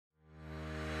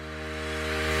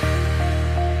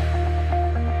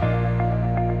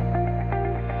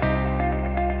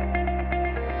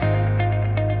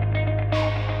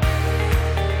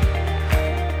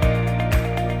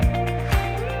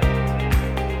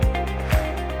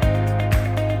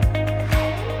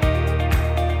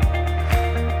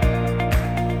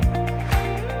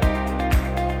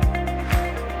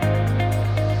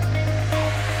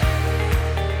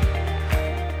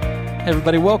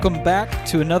Everybody, welcome back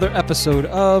to another episode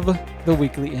of the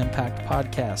Weekly Impact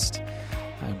Podcast.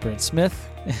 I'm Brent Smith,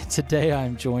 and today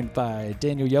I'm joined by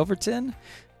Daniel Yelverton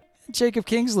and Jacob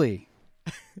Kingsley.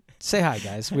 Say hi,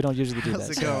 guys. We don't usually do that.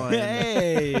 How's it going?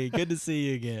 Hey, good to see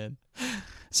you again.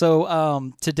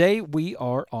 So today we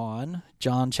are on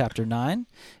John chapter 9,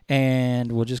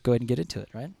 and we'll just go ahead and get into it,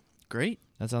 right? Great.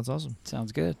 That sounds awesome.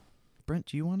 Sounds good. Brent,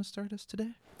 do you want to start us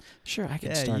today? Sure, I can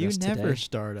Yeah, start you us never today.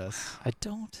 start us. I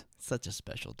don't. Such a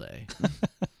special day.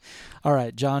 All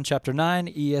right, John chapter 9,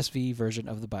 ESV version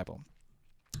of the Bible.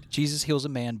 Jesus heals a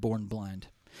man born blind.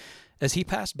 As he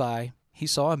passed by, he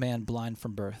saw a man blind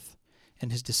from birth,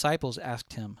 and his disciples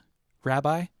asked him,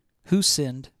 "Rabbi, who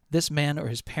sinned, this man or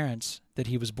his parents, that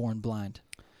he was born blind?"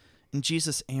 And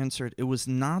Jesus answered, "It was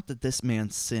not that this man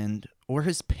sinned or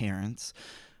his parents,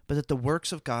 but that the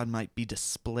works of God might be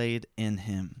displayed in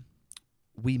him.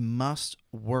 We must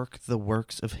work the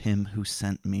works of him who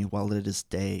sent me while it is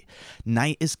day.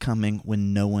 Night is coming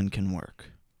when no one can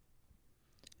work."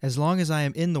 As long as I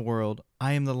am in the world,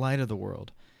 I am the light of the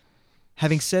world.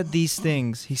 Having said these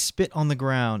things, he spit on the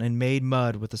ground and made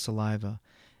mud with the saliva.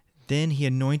 Then he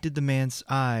anointed the man's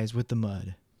eyes with the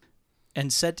mud.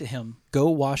 And said to him, "Go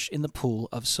wash in the pool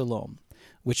of Siloam,"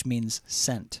 which means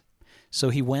sent. So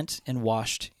he went and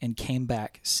washed and came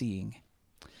back seeing.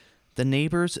 The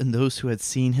neighbors and those who had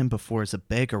seen him before as a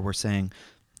beggar were saying,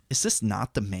 "Is this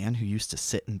not the man who used to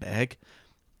sit and beg?"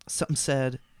 Some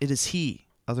said, "It is he."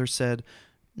 Others said,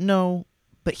 "No,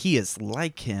 but he is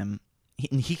like him."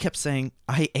 And he kept saying,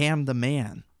 "I am the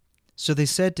man." So they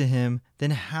said to him,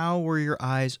 "Then how were your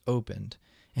eyes opened?"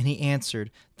 And he answered,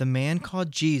 "The man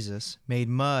called Jesus made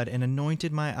mud and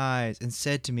anointed my eyes and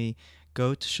said to me,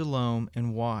 'Go to Siloam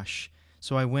and wash.'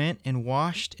 So I went and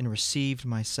washed and received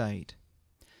my sight."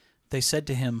 They said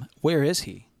to him, "Where is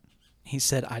he?" He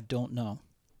said, "I don't know."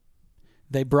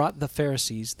 They brought the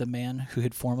Pharisees the man who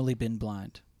had formerly been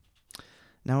blind.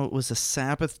 Now it was a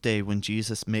Sabbath day when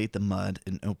Jesus made the mud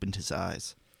and opened his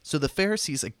eyes. So the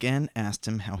Pharisees again asked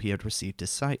him how he had received his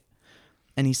sight.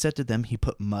 And he said to them, "He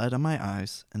put mud on my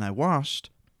eyes, and I washed,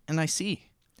 and I see."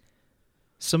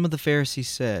 Some of the Pharisees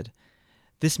said,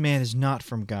 "This man is not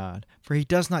from God, for he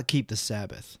does not keep the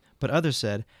Sabbath." But others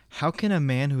said, "How can a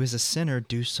man who is a sinner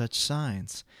do such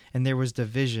signs?" And there was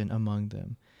division among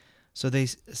them. So they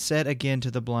said again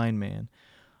to the blind man,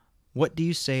 "What do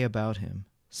you say about him?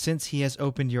 Since he has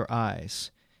opened your eyes."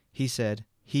 He said,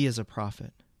 "He is a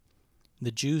prophet."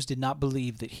 The Jews did not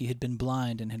believe that he had been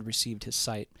blind and had received his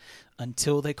sight,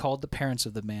 until they called the parents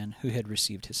of the man who had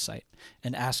received his sight,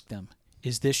 and asked them,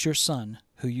 "Is this your son,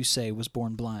 who you say was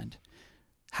born blind?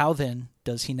 How then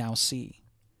does he now see?"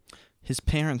 His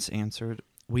parents answered,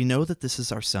 "We know that this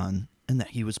is our son, and that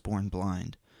he was born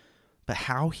blind. But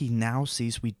how he now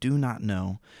sees we do not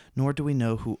know, nor do we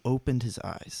know who opened his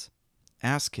eyes.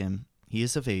 Ask him, he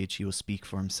is of age, he will speak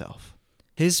for himself."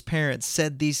 His parents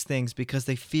said these things because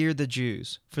they feared the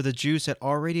Jews, for the Jews had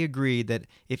already agreed that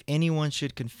if anyone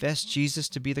should confess Jesus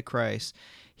to be the Christ,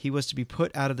 he was to be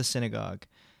put out of the synagogue.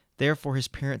 Therefore his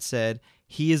parents said,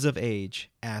 "He is of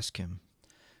age, ask him."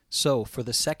 So, for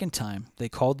the second time, they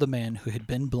called the man who had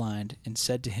been blind and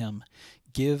said to him,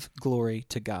 "Give glory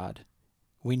to God.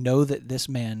 We know that this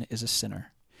man is a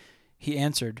sinner." He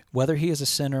answered, "Whether he is a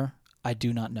sinner, I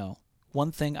do not know.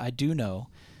 One thing I do know,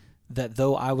 that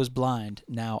though I was blind,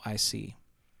 now I see."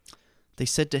 They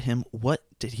said to him, "What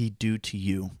did he do to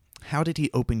you? How did he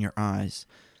open your eyes?"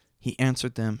 He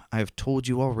answered them, "I have told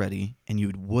you already, and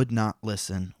you would not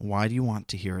listen. Why do you want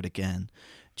to hear it again?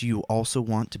 Do you also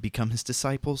want to become his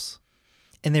disciples?"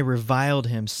 And they reviled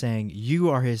him, saying, "You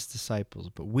are his disciples,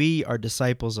 but we are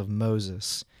disciples of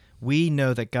Moses. We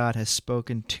know that God has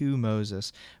spoken to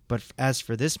Moses, but as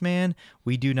for this man,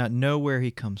 we do not know where he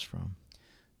comes from."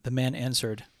 The man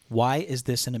answered, "Why is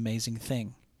this an amazing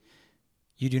thing?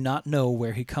 You do not know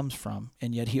where he comes from,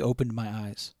 and yet he opened my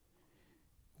eyes.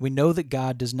 We know that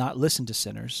God does not listen to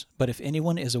sinners, but if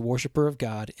anyone is a worshiper of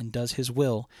God and does his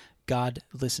will, God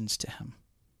listens to him."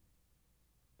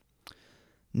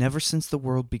 Never since the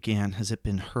world began has it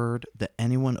been heard that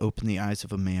anyone opened the eyes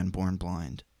of a man born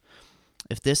blind.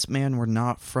 If this man were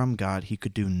not from God, he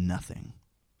could do nothing.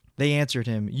 They answered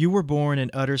him, "You were born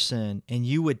in utter sin, and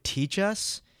you would teach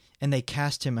us?" And they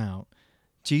cast him out.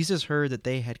 Jesus heard that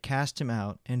they had cast him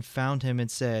out, and found him and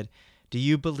said, "Do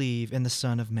you believe in the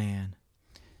Son of Man?"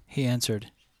 He answered,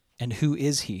 "And who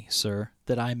is he, sir,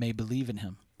 that I may believe in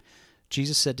him?"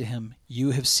 Jesus said to him,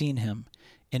 "You have seen him,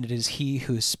 and it is he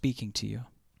who is speaking to you."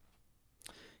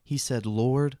 He said,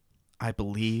 "Lord, I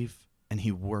believe," and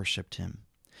he worshipped him.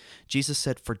 Jesus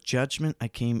said, "For judgment I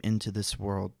came into this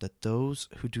world, that those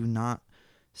who do not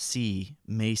see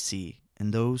may see,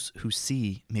 and those who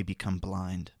see may become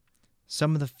blind.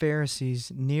 Some of the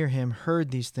Pharisees near him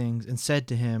heard these things and said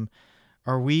to him,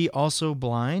 "Are we also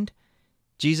blind?"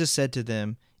 Jesus said to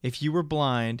them, "If you were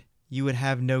blind, you would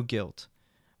have no guilt.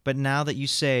 But now that you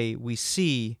say, 'We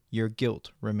see,' your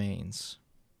guilt remains."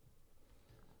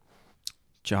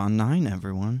 John 9,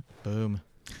 everyone. Boom.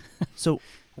 So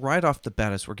right off the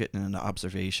bat, as we're getting into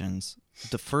observations,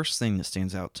 the first thing that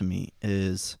stands out to me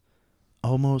is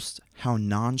almost how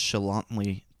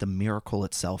nonchalantly the miracle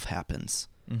itself happens.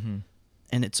 Mm-hmm.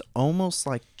 And it's almost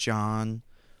like John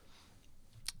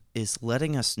is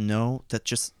letting us know that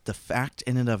just the fact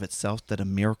in and of itself that a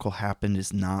miracle happened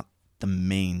is not the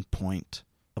main point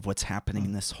of what's happening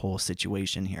in this whole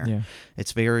situation here. Yeah.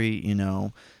 It's very,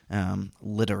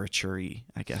 literature-y,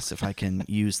 I guess, if I can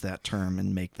use that term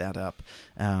and make that up,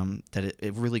 that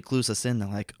it really clues us in. They're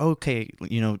like, okay,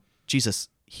 Jesus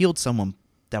healed someone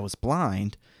that was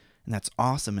blind, and that's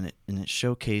awesome, and it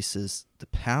showcases the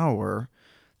power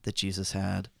that Jesus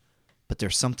had, but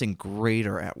there's something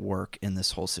greater at work in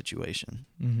this whole situation.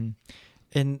 Mm-hmm.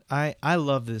 And I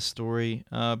love this story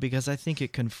because I think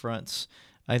it confronts,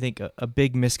 a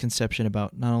big misconception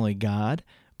about not only God,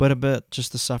 but about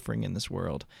just the suffering in this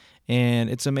world. And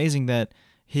it's amazing that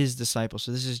his disciples,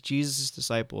 so this is Jesus'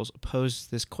 disciples, pose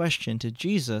this question to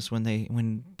Jesus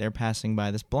when they're passing by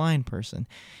this blind person.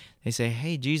 They say,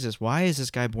 "Hey, Jesus, why is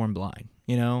this guy born blind?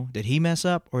 Did he mess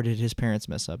up or did his parents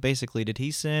mess up? Basically, did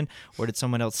he sin or did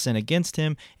someone else sin against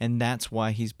him? And that's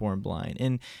why he's born blind."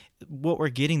 And what we're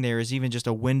getting there is even just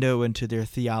a window into their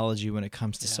theology when it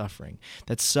comes to suffering.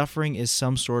 That suffering is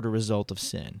some sort of result of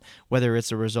sin, whether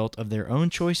it's a result of their own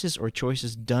choices or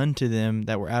choices done to them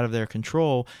that were out of their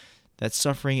control. That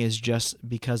suffering is just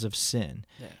because of sin.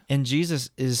 Yeah. And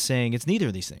Jesus is saying it's neither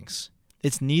of these things.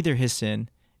 It's neither his sin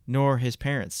nor his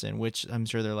parents' sin, which I'm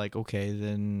sure they're like, okay,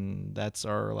 then that's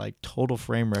our total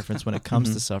frame reference when it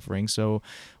comes to suffering. So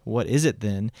what is it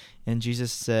then? And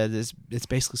Jesus said it's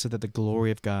basically so that the glory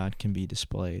of God can be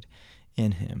displayed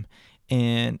in him.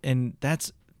 And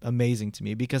that's amazing to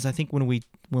me, because I think when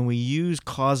we use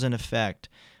cause and effect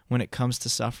when it comes to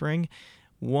suffering,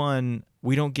 one,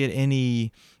 we don't get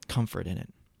any comfort in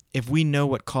it. If we know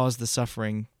what caused the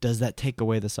suffering, does that take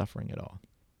away the suffering at all?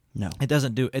 No. It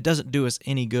doesn't do us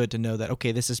any good to know that,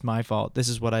 okay, this is my fault, this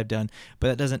is what I've done, but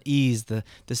that doesn't ease the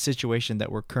situation that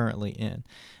we're currently in.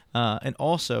 And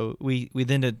also, we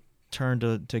then turn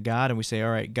to God and we say,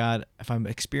 all right, God, if I'm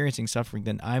experiencing suffering,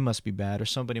 then I must be bad, or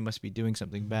somebody must be doing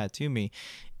something bad to me.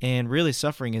 And really,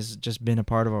 suffering has just been a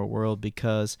part of our world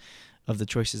because of the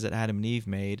choices that Adam and Eve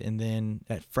made, and then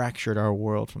that fractured our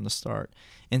world from the start.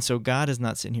 And so God is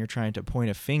not sitting here trying to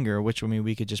point a finger, which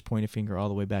we could just point a finger all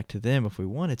the way back to them if we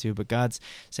wanted to, but God's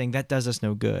saying that does us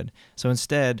no good. So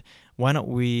instead, why don't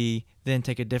we then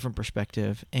take a different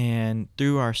perspective and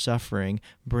through our suffering,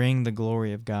 bring the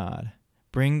glory of God.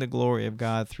 Bring the glory of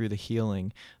God through the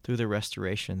healing, through the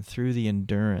restoration, through the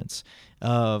endurance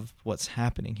of what's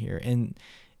happening here. And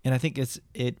I think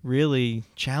it really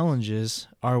challenges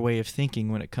our way of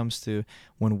thinking when it comes to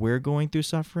when we're going through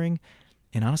suffering,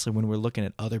 and honestly when we're looking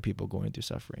at other people going through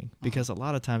suffering. Because a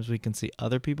lot of times we can see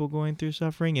other people going through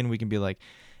suffering and we can be like,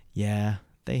 yeah,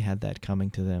 they had that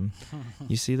coming to them.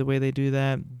 You see the way they do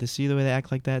that? You see the way they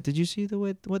act like that? Did you see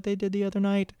what they did the other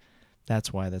night?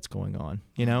 That's why that's going on,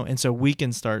 And so we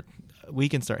can start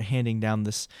handing down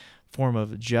this form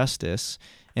of justice,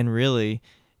 and really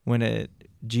when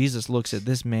Jesus looks at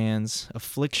this man's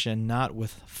affliction not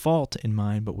with fault in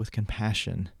mind, but with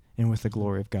compassion and with the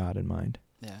glory of God in mind.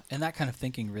 Yeah, and that kind of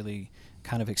thinking really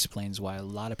kind of explains why a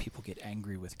lot of people get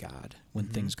angry with God when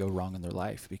things go wrong in their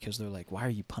life, because they're like, why are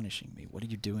you punishing me? What are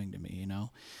you doing to me,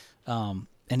 And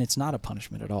it's not a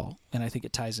punishment at all. And I think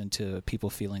it ties into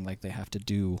people feeling like they have to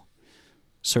do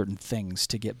certain things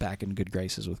to get back in good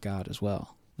graces with God as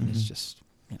well. And it's just,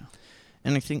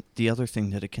 And I think the other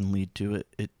thing that it can lead to,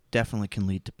 it definitely can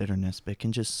lead to bitterness, but it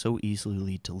can just so easily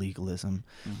lead to legalism.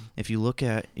 If you look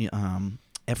at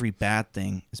every bad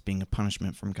thing as being a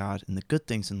punishment from God, and the good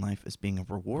things in life as being a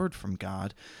reward from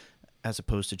God, as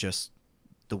opposed to just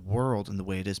the world and the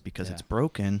way it is because it's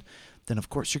broken, then of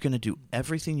course you're going to do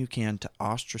everything you can to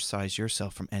ostracize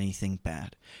yourself from anything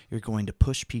bad. You're going to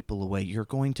push people away. You're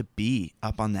going to be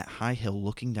up on that high hill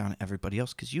looking down at everybody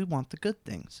else because you want the good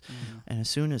things. And as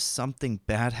soon as something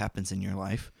bad happens in your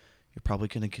life, you're probably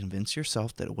going to convince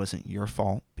yourself that it wasn't your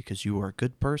fault because you are a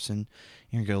good person.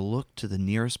 You're going to look to the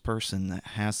nearest person that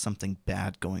has something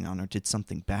bad going on or did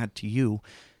something bad to you,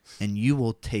 and you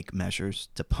will take measures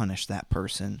to punish that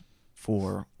person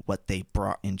for what they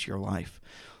brought into your life.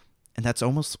 And that's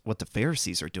almost what the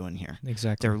Pharisees are doing here.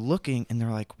 Exactly. They're looking and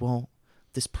they're like, well,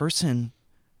 this person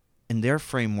in their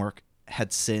framework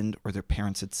had sinned or their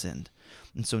parents had sinned.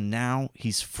 And so now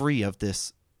he's free of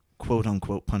this quote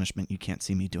unquote punishment. You can't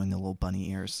see me doing the little bunny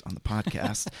ears on the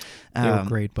podcast. They were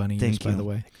great bunny ears, by the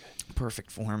way.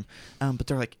 Perfect form. But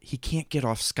they're like, he can't get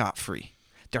off scot-free.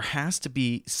 There has to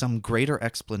be some greater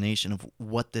explanation of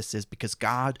what this is, because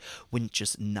God wouldn't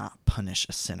just not punish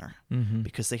a sinner,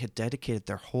 because they had dedicated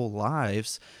their whole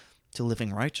lives to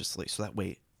living righteously. So that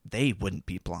way they wouldn't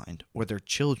be blind, or their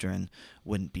children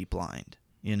wouldn't be blind,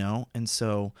 you know? And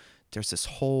so there's this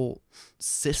whole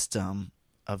system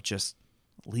of just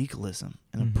legalism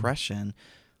and oppression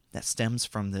that stems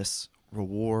from this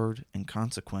reward and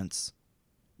consequence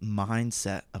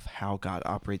mindset of how God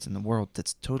operates in the world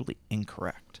that's totally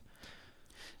incorrect.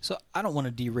 So I don't want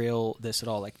to derail this at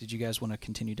all. Like, did you guys want to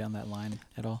continue down that line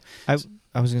at all? I was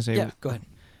going to say, yeah, go ahead.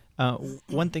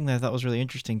 One thing that I thought was really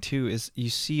interesting too is you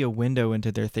see a window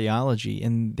into their theology,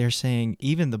 and they're saying,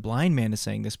 even the blind man is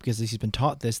saying this because he's been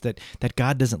taught this, that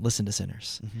God doesn't listen to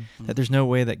sinners, that there's no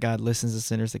way that God listens to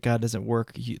sinners, that God doesn't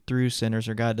work through sinners,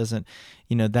 or God doesn't,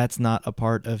 that's not a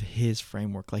part of his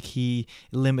framework. Like, he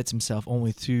limits himself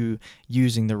only to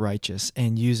using the righteous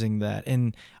and using that.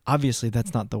 And obviously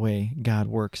that's not the way God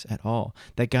works at all,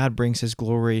 that God brings his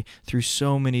glory through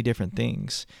so many different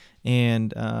things.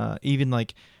 And even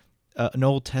like an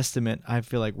Old Testament, I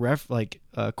feel like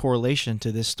correlation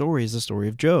to this story is the story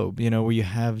of Job, where you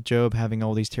have Job having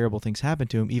all these terrible things happen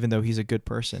to him, even though he's a good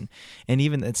person. And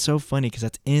even it's so funny because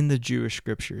that's in the Jewish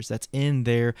scriptures, that's in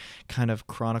their kind of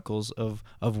chronicles of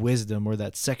wisdom, or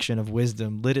that section of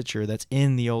wisdom literature that's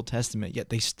in the Old Testament, yet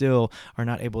they still are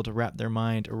not able to wrap their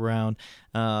mind around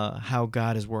how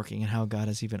God is working and how God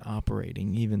is even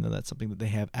operating, even though that's something that they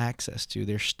have access to.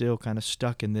 They're still kind of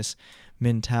stuck in this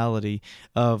mentality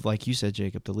of, like you said,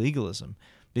 Jacob, the legalism.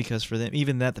 Because for them,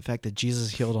 even the fact that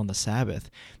Jesus healed on the Sabbath,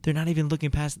 they're not even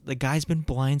looking past, the guy's been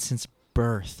blind since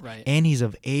birth, right? And he's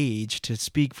of age to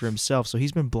speak for himself, so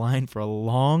he's been blind for a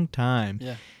long time.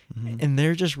 Yeah. And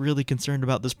they're just really concerned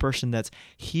about this person that's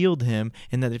healed him,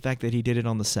 and that the fact that he did it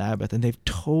on the Sabbath, and they've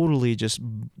totally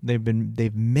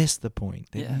they've missed the point.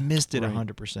 They've missed it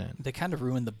 100%. They kind of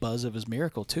ruined the buzz of his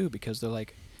miracle too, because they're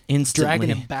like instantly dragging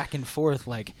him back and forth,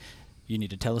 like, you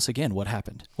need to tell us again what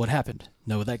happened. What happened?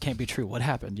 No, that can't be true. What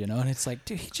happened? And it's like,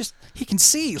 dude, he can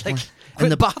see. Like,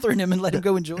 quit bothering him and let him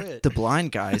go enjoy it. The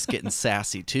blind guy's getting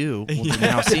sassy too. Well, the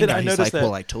now seeing guy, he's like, that.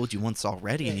 well, I told you once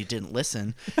already, and you didn't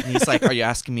listen. And he's like, are you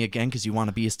asking me again because you want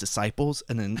to be his disciples?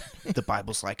 And then the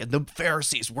Bible's like, and the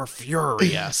Pharisees were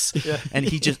furious. And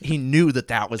he knew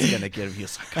that was going to get him. He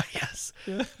was like, oh, yes.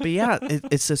 But yeah,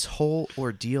 it's this whole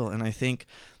ordeal. And I think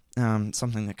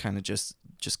something that kind of just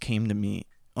came to me,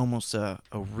 almost a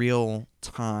real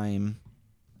time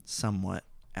somewhat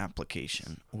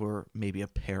application, or maybe a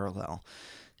parallel.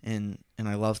 And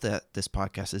I love that this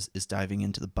podcast is diving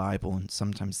into the Bible, and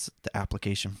sometimes the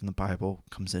application from the Bible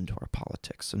comes into our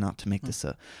politics. So not to make this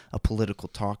a political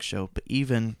talk show, but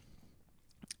even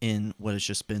in what has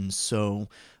just been so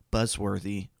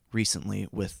buzzworthy recently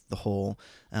with the whole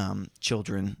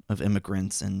children of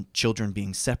immigrants and children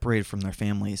being separated from their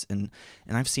families. And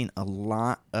I've seen a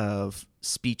lot of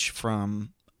speech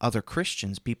from other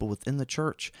Christians, people within the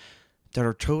church, that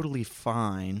are totally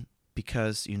fine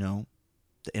because, the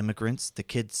immigrants, the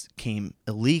kids came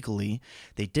illegally,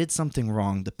 they did something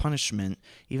wrong, the punishment,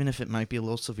 even if it might be a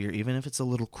little severe, even if it's a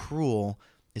little cruel,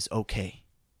 is okay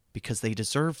because they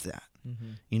deserve that.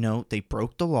 They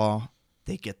broke the law,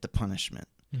 they get the punishment.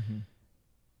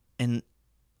 And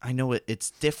I know it's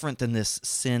different than this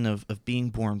sin of being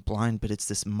born blind, but it's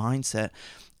this mindset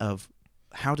of,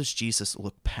 how does Jesus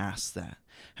look past that?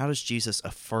 How does Jesus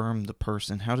affirm the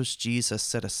person? How does Jesus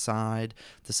set aside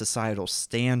the societal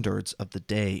standards of the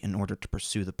day in order to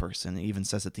pursue the person? It even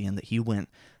says at the end that he went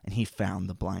and he found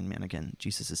the blind man. Again,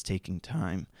 Jesus is taking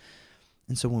time.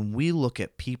 And so when we look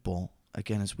at people,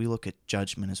 again, as we look at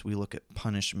judgment, as we look at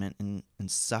punishment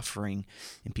and suffering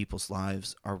in people's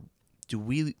lives, do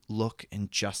we look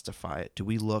and justify it? Do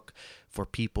we look for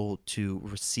people to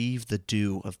receive the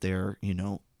due of their,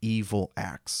 evil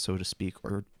acts, so to speak?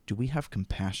 Or do we have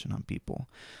compassion on people?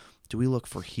 Do we look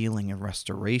for healing and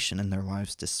restoration in their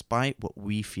lives despite what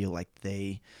we feel like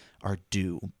they are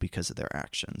due because of their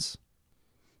actions?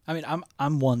 I mean,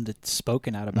 I'm one that's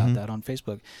spoken out about that on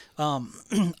Facebook.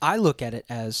 I look at it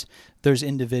as there's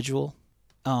individual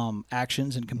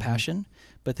actions and compassion,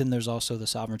 but then there's also the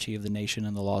sovereignty of the nation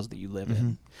and the laws that you live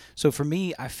in. So for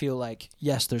me, I feel like,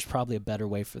 yes, there's probably a better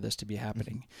way for this to be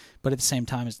happening, but at the same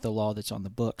time, it's the law that's on the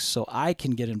books. So I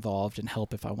can get involved and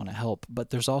help if I want to help,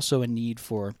 but there's also a need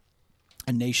for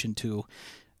a nation to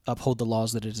uphold the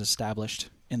laws that it has established,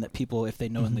 and that people, if they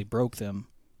knowingly broke them,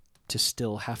 to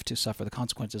still have to suffer the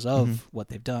consequences of what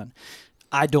they've done.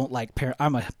 I don't like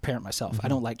I'm a parent myself. I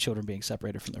don't like children being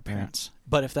separated from their parents.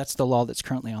 But if that's the law that's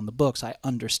currently on the books, I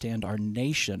understand our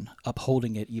nation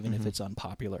upholding it even if it's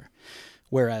unpopular.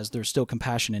 Whereas there's still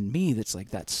compassion in me that's like,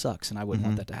 that sucks, and I wouldn't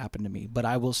want that to happen to me. But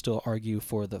I will still argue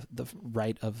for the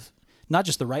right of, not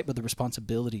just the right, but the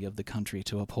responsibility of the country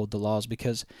to uphold the laws,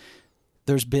 because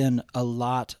there's been a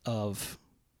lot of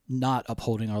not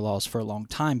upholding our laws for a long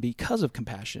time because of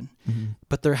compassion.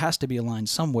 But there has to be a line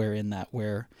somewhere in that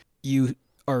where you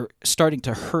are starting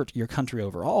to hurt your country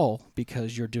overall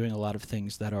because you're doing a lot of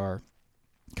things that are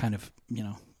kind of,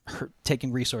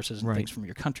 taking resources and things from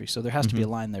your country. So there has to be a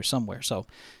line there somewhere. So,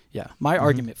 yeah, my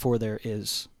argument for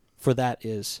that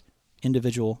is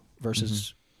individual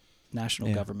versus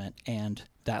national government, and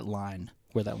that line,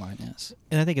 where that line is.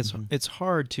 And I think it's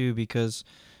hard too, because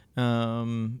I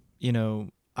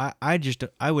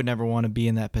would never want to be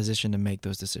in that position to make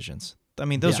those decisions. I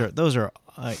mean, those are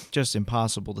just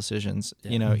impossible decisions,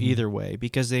 either way,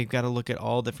 because they've got to look at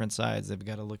all different sides. They've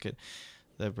got to look at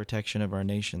the protection of our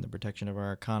nation, the protection of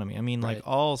our economy. I mean, like,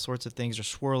 all sorts of things are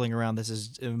swirling around. This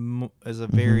is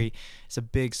it's a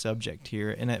big subject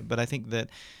here, but I think that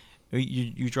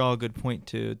you draw a good point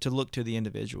to look to the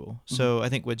individual. So I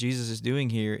think what Jesus is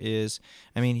doing here is,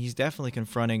 he's definitely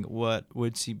confronting what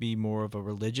would be more of a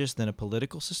religious than a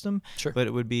political system. Sure. But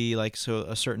it would be like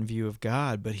a certain view of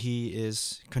God, but he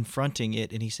is confronting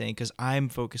it, and he's saying, because I'm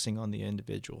focusing on the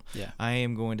individual. Yeah.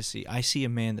 I see a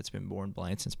man that's been born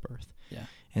blind since birth. Yeah.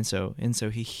 And so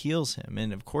he heals him,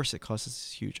 and of course it causes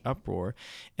this huge uproar.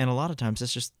 And a lot of times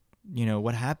that's just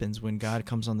what happens when God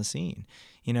comes on the scene.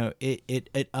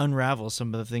 It unravels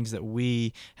some of the things that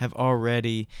we have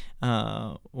already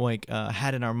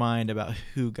had in our mind about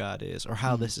who God is or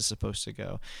how this is supposed to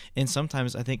go. And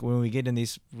sometimes I think when we get in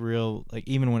these real,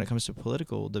 even when it comes to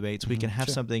political debates, we can have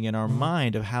something in our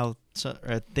mind of how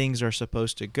things are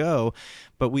supposed to go,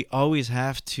 but we always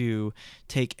have to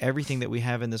take everything that we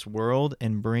have in this world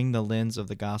and bring the lens of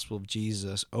the gospel of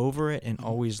Jesus over it, and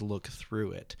always look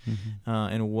through it,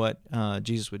 and what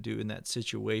Jesus would do in that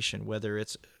situation, whether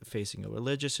it's facing a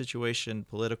religious situation,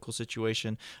 political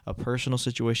situation, a personal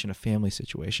situation, a family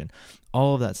situation.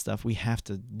 All of that stuff, we have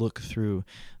to look through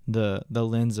the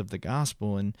lens of the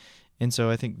gospel, and so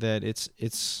I think that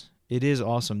it is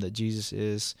awesome that Jesus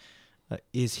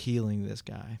is healing this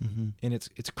guy, and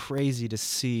it's crazy to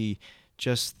see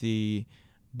just the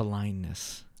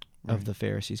blindness of the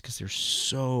Pharisees, because they're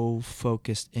so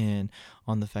focused in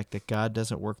on the fact that God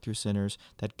doesn't work through sinners,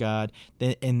 that God,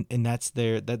 and that's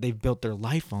that they've built their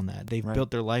life on that. They've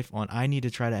built their life on, I need to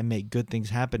try to make good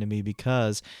things happen to me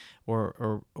because,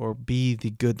 or be the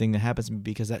good thing that happens to me,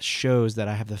 because that shows that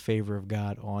I have the favor of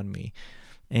God on me.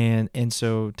 And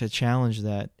so to challenge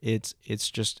that, it's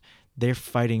just, they're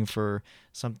fighting for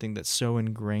something that's so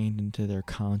ingrained into their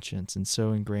conscience and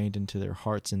so ingrained into their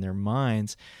hearts and their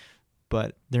minds,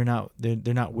 but they're not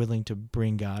willing to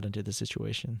bring God into the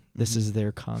situation. This is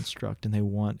their construct, and they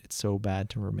want it so bad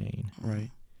to remain.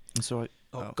 Right. And so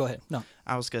go ahead. No.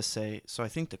 I was going to say, so I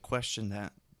think the question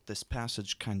that this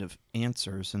passage kind of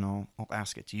answers, and I'll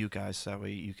ask it to you guys so that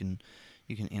way you can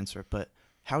answer it, but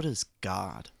how does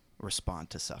God respond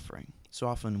to suffering? So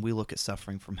often we look at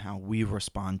suffering from how we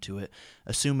respond to it,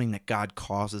 assuming that God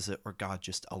causes it or God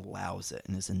just allows it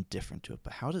and is indifferent to it.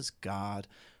 But how does God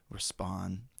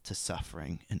respond to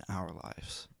suffering in our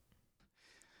lives?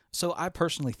 So I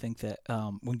personally think that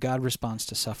when God responds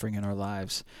to suffering in our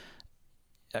lives,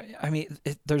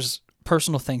 there's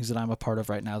personal things that I'm a part of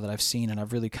right now that I've seen, and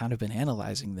I've really kind of been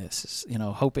analyzing this,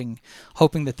 hoping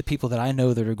that the people that I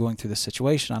know that are going through this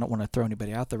situation, I don't want to throw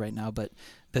anybody out there right now, but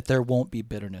that there won't be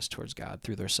bitterness towards God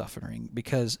through their suffering,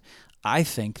 because I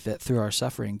think that through our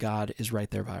suffering, God is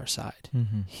right there by our side.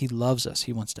 He loves us.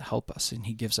 He wants to help us, and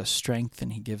he gives us strength,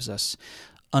 and he gives us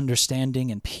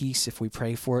understanding and peace if we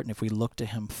pray for it and if we look to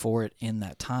him for it in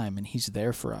that time, and he's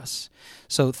there for us.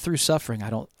 So through suffering, I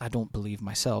don't believe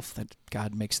myself that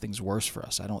God makes things worse for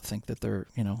us. I don't think that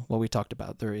what we talked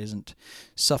about, there isn't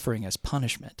suffering as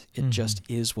punishment. It just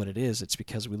is what it is. It's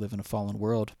because we live in a fallen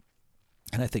world,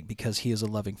 and I think because he is a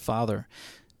loving Father,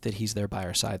 that he's there by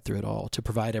our side through it all to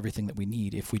provide everything that we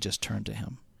need if we just turn to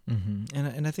him.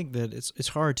 And I think that it's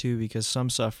hard too, because some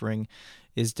suffering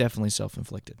is definitely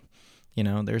self-inflicted.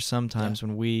 There's some times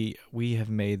when we have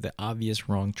made the obvious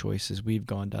wrong choices. We've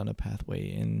gone down a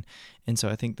pathway, and so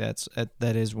I think that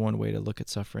is one way to look at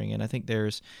suffering. And I think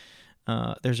there's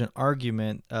an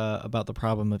argument about the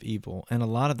problem of evil, and a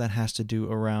lot of that has to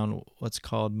do around what's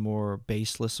called more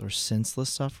baseless or senseless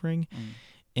suffering.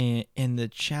 And the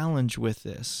challenge with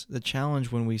this, the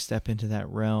challenge when we step into that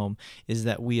realm, is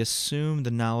that we assume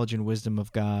the knowledge and wisdom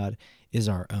of God is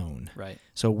our own. Right.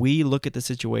 So we look at the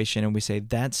situation and we say,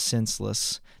 that's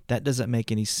senseless. That doesn't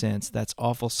make any sense. That's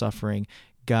awful suffering.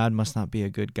 God must not be a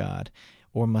good God,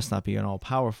 or must not be an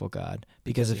all-powerful God.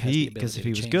 Because if he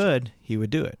was good, he would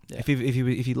do it. Yeah.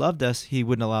 If he loved us, he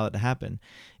wouldn't allow it to happen.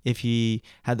 If he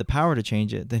had the power to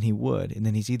change it, then he would. And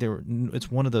then it's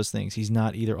one of those things. He's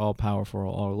not either all-powerful or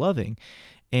all-loving.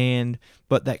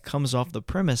 But that comes off the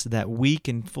premise that we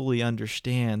can fully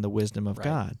understand the wisdom of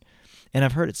God. And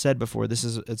I've heard it said before,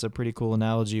 it's a pretty cool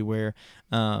analogy where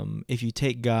if you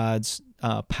take God's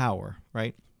power,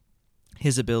 right,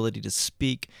 his ability to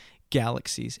speak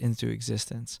galaxies into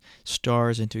existence,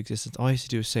 stars into existence, all you have to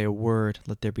do is say a word,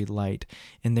 let there be light,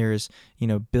 and there's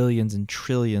billions and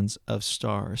trillions of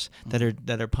stars that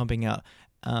are pumping out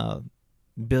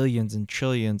billions and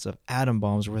trillions of atom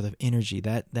bombs worth of energy.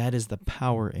 That is the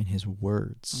power in his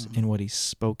words, in what he's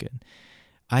spoken.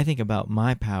 I think about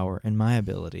my power and my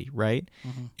ability, right?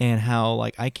 And how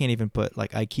I can't even put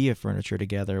IKEA furniture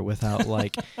together without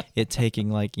it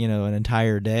taking an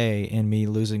entire day and me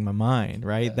losing my mind,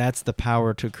 right? Yeah. That's the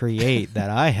power to create that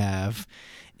I have,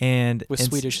 and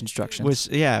Swedish instructions,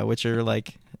 which are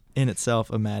in itself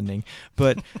a maddening.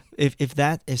 But if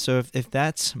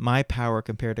that's my power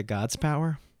compared to God's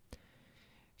power,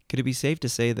 could it be safe to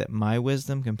say that my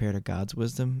wisdom compared to God's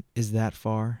wisdom is that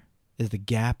far? The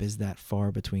gap is that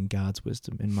far between God's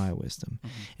wisdom and my wisdom.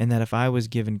 And that if I was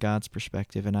given God's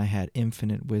perspective and I had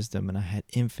infinite wisdom and I had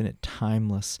infinite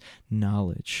timeless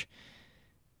knowledge,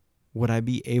 would I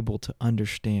be able to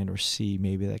understand or see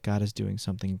maybe that God is doing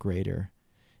something greater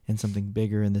and something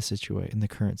bigger in the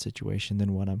current situation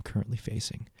than what I'm currently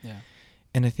facing? Yeah.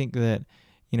 And I think that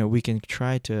we can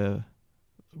try to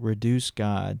reduce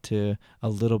God to a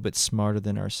little bit smarter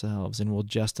than ourselves, and we'll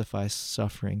justify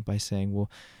suffering by saying, well,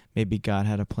 maybe God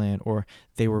had a plan, or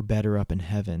they were better up in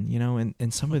heaven,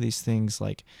 and some of these things,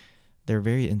 they're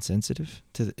very insensitive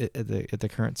to the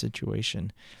current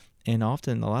situation. And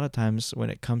often, a lot of times when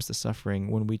it comes to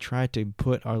suffering, when we try to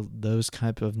put those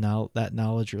type of that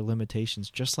knowledge or limitations,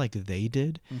 just like they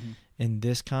did in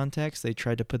this context, they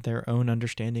tried to put their own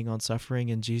understanding on suffering,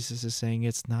 and Jesus is saying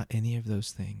it's not any of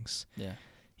those things. Yeah.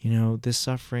 This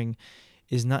suffering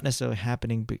is not necessarily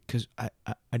happening because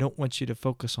I don't want you to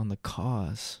focus on the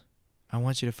cause. I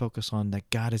want you to focus on that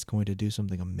God is going to do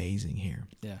something amazing here.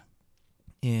 Yeah.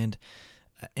 And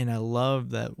I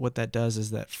love that what that does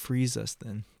is that frees us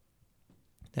then.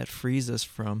 That frees us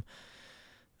from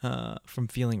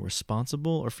feeling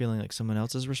responsible or feeling like someone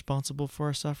else is responsible for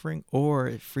our suffering, or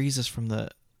it frees us from the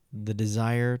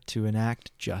desire to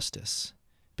enact justice.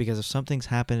 Because if something's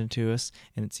happening to us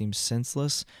and it seems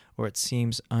senseless or it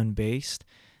seems unbased,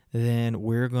 then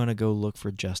we're going to go look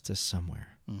for justice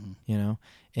somewhere,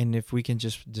 And if we can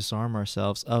just disarm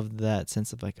ourselves of that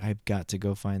sense of I've got to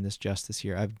go find this justice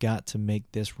here. I've got to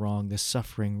make this wrong, this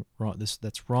suffering wrong,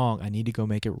 that's wrong. I need to go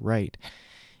make it right.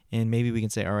 And maybe we can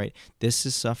say, all right, this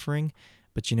is suffering,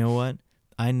 but you know what?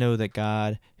 I know that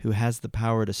God, who has the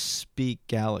power to speak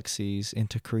galaxies and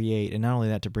to create, and not only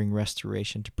that, to bring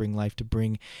restoration, to bring life, to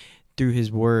bring, through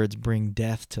his words, bring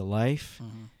death to life,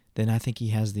 then I think he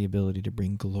has the ability to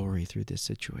bring glory through this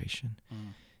situation.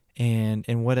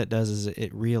 And what it does is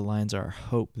it realigns our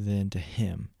hope then to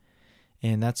him.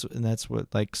 And that's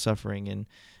what suffering in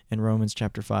Romans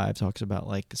chapter 5 talks about.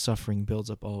 Suffering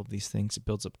builds up all of these things. It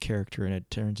builds up character and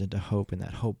it turns into hope, and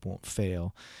that hope won't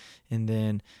fail. And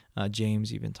then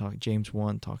James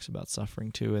 1 talks about suffering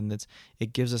too, and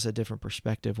it gives us a different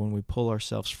perspective when we pull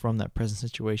ourselves from that present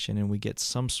situation and we get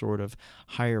some sort of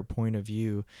higher point of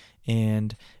view,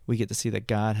 and we get to see that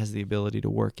God has the ability to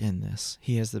work in this.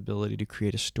 He has the ability to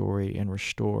create a story and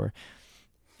restore.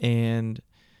 And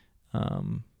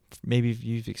maybe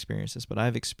you've experienced this, but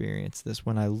I've experienced this.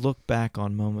 When I look back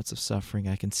on moments of suffering,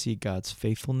 I can see God's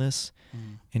faithfulness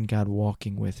and God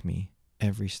walking with me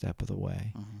every step of the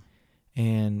way.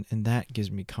 And that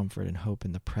gives me comfort and hope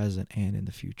in the present and in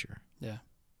the future. Yeah.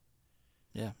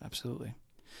 Yeah, absolutely.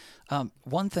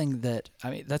 One thing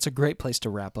that's a great place to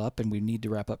wrap up, and we need to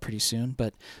wrap up pretty soon.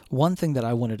 But one thing that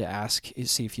I wanted to ask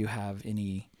is see if you have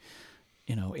any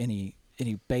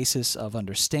basis of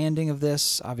understanding of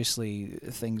this. Obviously,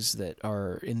 things that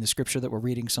are in the scripture that we're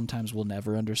reading, sometimes we'll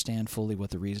never understand fully what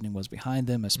the reasoning was behind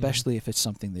them, especially if it's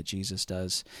something that Jesus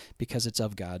does because it's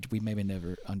of God. We maybe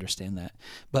never understand that.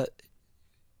 But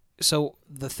so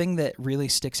the thing that really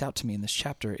sticks out to me in this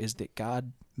chapter is that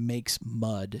God makes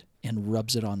mud and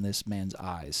rubs it on this man's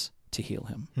eyes to heal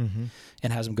him Mm-hmm.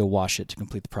 and has him go wash it to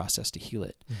complete the process to heal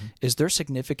it. Mm-hmm. Is there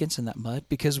significance in that mud?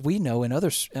 Because we know in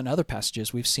other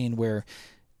passages we've seen where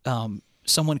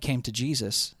someone came to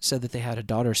Jesus, said that they had a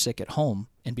daughter sick at home,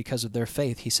 and because of their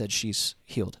faith, he said she's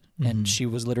healed. Mhm. And she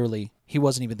was literally, he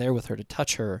wasn't even there with her to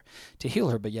touch her, to heal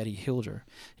her, but yet he healed her.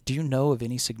 Do you know of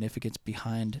any significance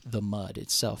behind the mud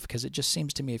itself? Because it just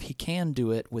seems to me if he can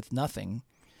do it with nothing,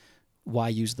 why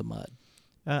use the mud?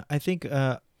 I think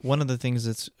one of the things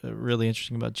that's really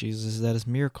interesting about Jesus is that his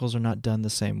miracles are not done the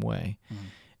same way.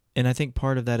 And I think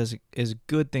part of that is a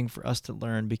good thing for us to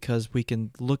learn, because we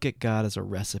can look at God as a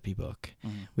recipe book.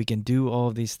 We can do all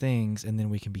of these things and then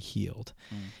we can be healed.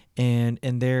 And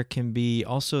there can be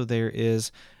also, there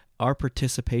is our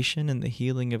participation in the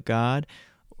healing of God.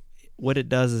 What it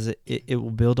does is it will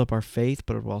build up our faith,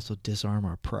 but it will also disarm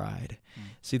our pride.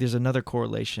 See, there's another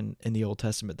correlation in the Old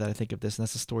Testament that I think of this, and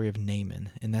that's the story of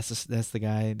Naaman. And that's the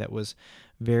guy that was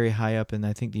very high up in,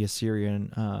 I think, the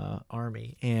Assyrian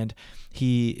army. And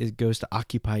he goes to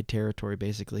occupied territory,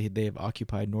 basically. They have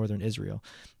occupied northern Israel.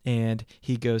 And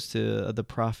he goes to the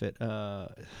prophet,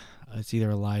 it's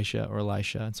either Elijah or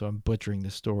Elisha, and so I'm butchering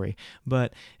the story.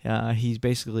 But he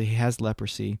has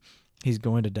leprosy. He's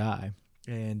going to die.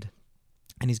 And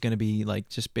he's going to be like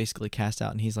just basically cast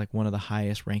out, and he's like one of the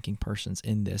highest ranking persons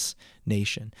in this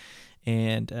nation.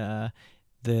 And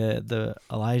the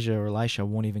Elijah or Elisha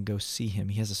won't even go see him.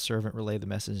 He has a servant relay the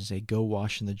message and say, go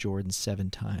wash in the Jordan 7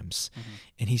 times.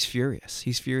 And he's furious.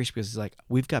 He's furious because he's like,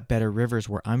 we've got better rivers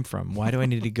where I'm from. Why do I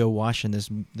need to go wash in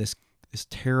this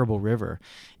terrible river?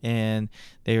 And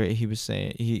he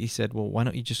said, well, why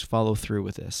don't you just follow through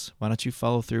with this? Why don't you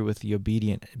follow through with the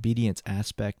obedience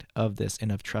aspect of this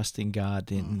and of trusting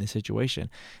God in the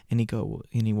situation? And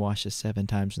he washes 7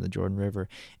 times in the Jordan River,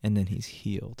 and then he's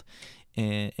healed.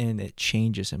 And it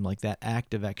changes him. Like that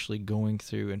act of actually going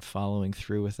through and following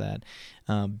through with that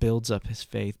builds up his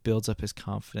faith, builds up his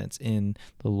confidence in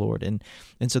the Lord. And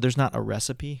so there's not a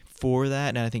recipe for that.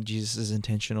 And I think Jesus is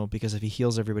intentional, because if he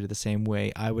heals everybody the same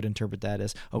way, I would interpret that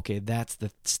as, okay, that's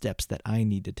the steps that I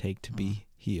need to take to be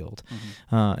healed.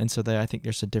 And so I think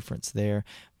there's a difference there.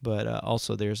 But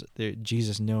also there's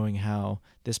Jesus knowing how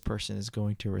this person is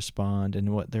going to respond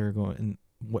and what they're going, and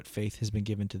what faith has been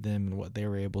given to them, and what they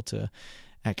were able to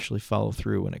actually follow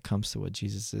through when it comes to what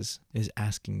Jesus is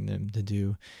asking them to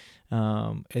do.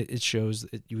 It shows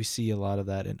that we see a lot of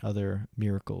that in other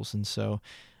miracles. And so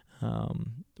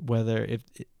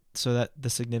that the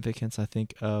significance, I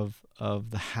think, of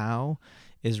the how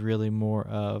is really more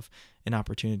of an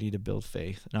opportunity to build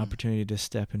faith, an opportunity to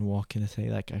step and walk in and say,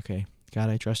 like, okay,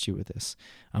 God, I trust you with this.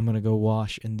 I'm going to go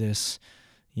wash in this,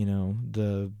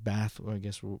 the bath, or I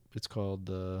guess it's called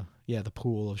the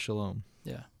pool of Siloam.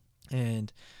 Yeah.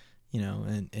 And,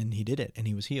 and he did it, and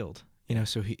he was healed.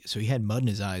 So he had mud in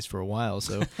his eyes for a while.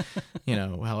 So,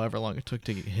 however long it took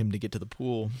him to get to the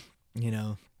pool,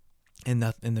 and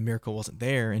the miracle wasn't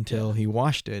there until he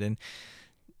washed it. And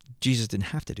Jesus didn't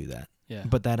have to do that. Yeah.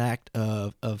 But that act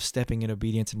of stepping in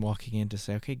obedience and walking in to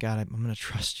say, okay, God, I'm going to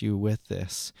trust you with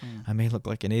this. I may look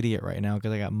like an idiot right now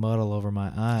because I got mud all over my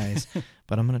eyes,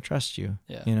 but I'm going to trust you.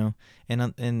 Yeah.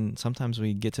 And sometimes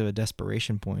we get to a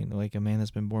desperation point, like a man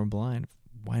that's been born blind.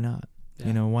 Why not?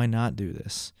 Yeah. Why not do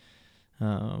this?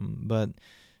 But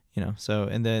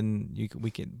and then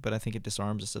but I think it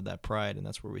disarms us of that pride, and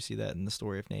that's where we see that in the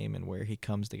story of Naaman, where he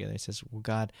comes together. He says, well,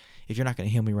 God, if you're not going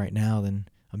to heal me right now, then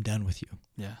I'm done with you.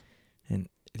 Yeah. And,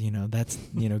 that's,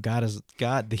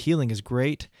 God, the healing is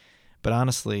great, but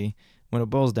honestly, when it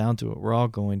boils down to it, we're all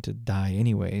going to die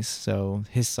anyways. So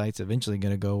his sight's eventually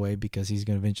going to go away because he's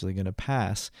eventually going to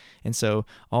pass. And so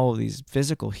all of these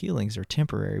physical healings are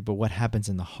temporary, but what happens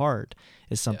in the heart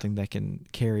is something that can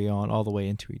carry on all the way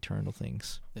into eternal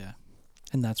things. Yeah.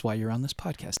 And that's why you're on this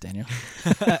podcast, Daniel.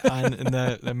 And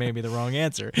that may be the wrong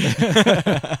answer.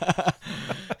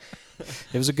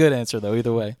 It was a good answer, though,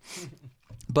 either way.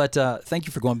 But thank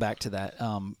you for going back to that,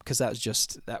 because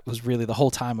that was really the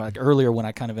whole time. Like earlier when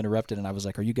I kind of interrupted and I was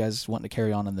like, are you guys wanting to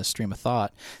carry on in this stream of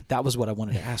thought? That was what I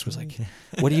wanted to ask, was like,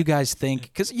 what do you guys think?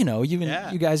 Because,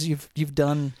 you guys, you've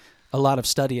done a lot of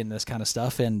study in this kind of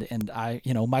stuff. And I,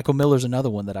 Michael Miller's another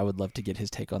one that I would love to get his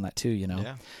take on that too,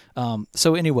 Yeah.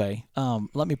 So anyway,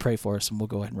 let me pray for us and we'll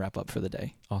go ahead and wrap up for the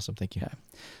day. Awesome. Thank you.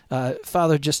 Okay.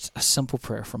 Father, just a simple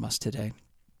prayer from us today.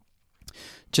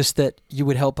 Just that you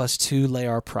would help us to lay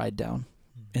our pride down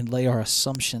and lay our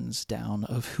assumptions down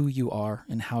of who you are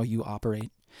and how you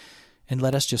operate. And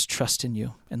let us just trust in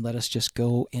you, and let us just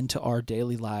go into our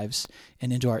daily lives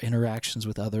and into our interactions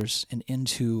with others and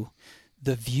into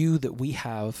the view that we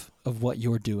have of what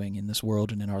you're doing in this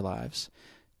world and in our lives.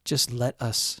 Just let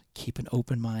us keep an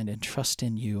open mind and trust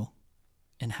in you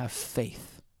and have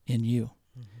faith in you.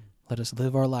 Let us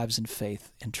live our lives in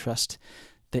faith and trust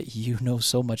that you know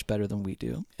so much better than we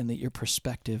do, and that your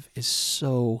perspective is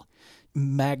so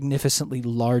magnificently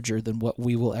larger than what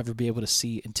we will ever be able to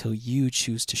see until you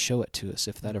choose to show it to us,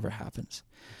 if that ever happens.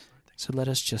 So let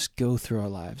us just go through our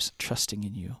lives trusting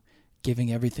in you,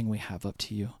 giving everything we have up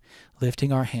to you,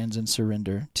 lifting our hands in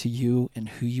surrender to you and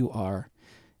who you are,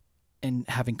 and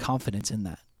having confidence in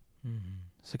that.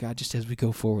 So God, just as we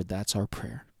go forward, that's our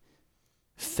prayer.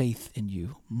 Faith in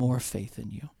you, more faith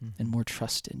in you, and more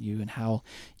trust in you, and how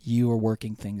you are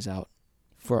working things out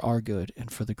for our good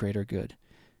and for the greater good.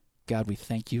 God, we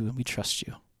thank you and we trust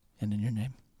you. And in your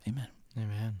name, amen.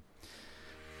 Amen.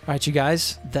 All right, you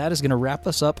guys, that is going to wrap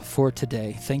us up for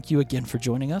today. Thank you again for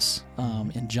joining us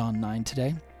in John 9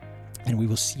 today, and we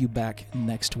will see you back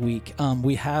next week.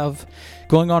 We have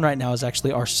going on right now is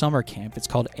actually our summer camp. It's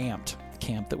called Amped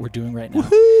Camp that we're doing right now.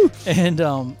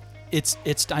 And it's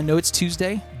I know it's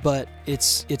Tuesday, but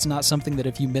it's not something that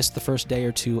if you missed the first day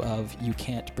or two of, you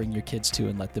can't bring your kids to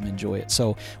and let them enjoy it.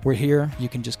 So we're here. You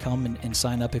can just come and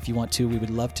sign up if you want to. We would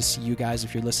love to see you guys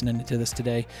if you're listening to this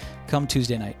today. Come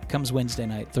Tuesday night, comes Wednesday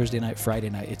night, Thursday night, Friday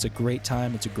night. It's a great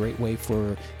time. It's a great way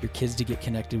for your kids to get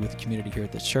connected with the community here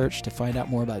at the church, to find out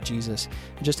more about Jesus,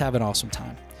 and just have an awesome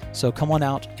time. So come on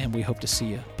out, and we hope to see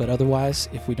you. But otherwise,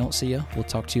 if we don't see you, we'll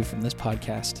talk to you from this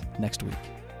podcast next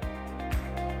week.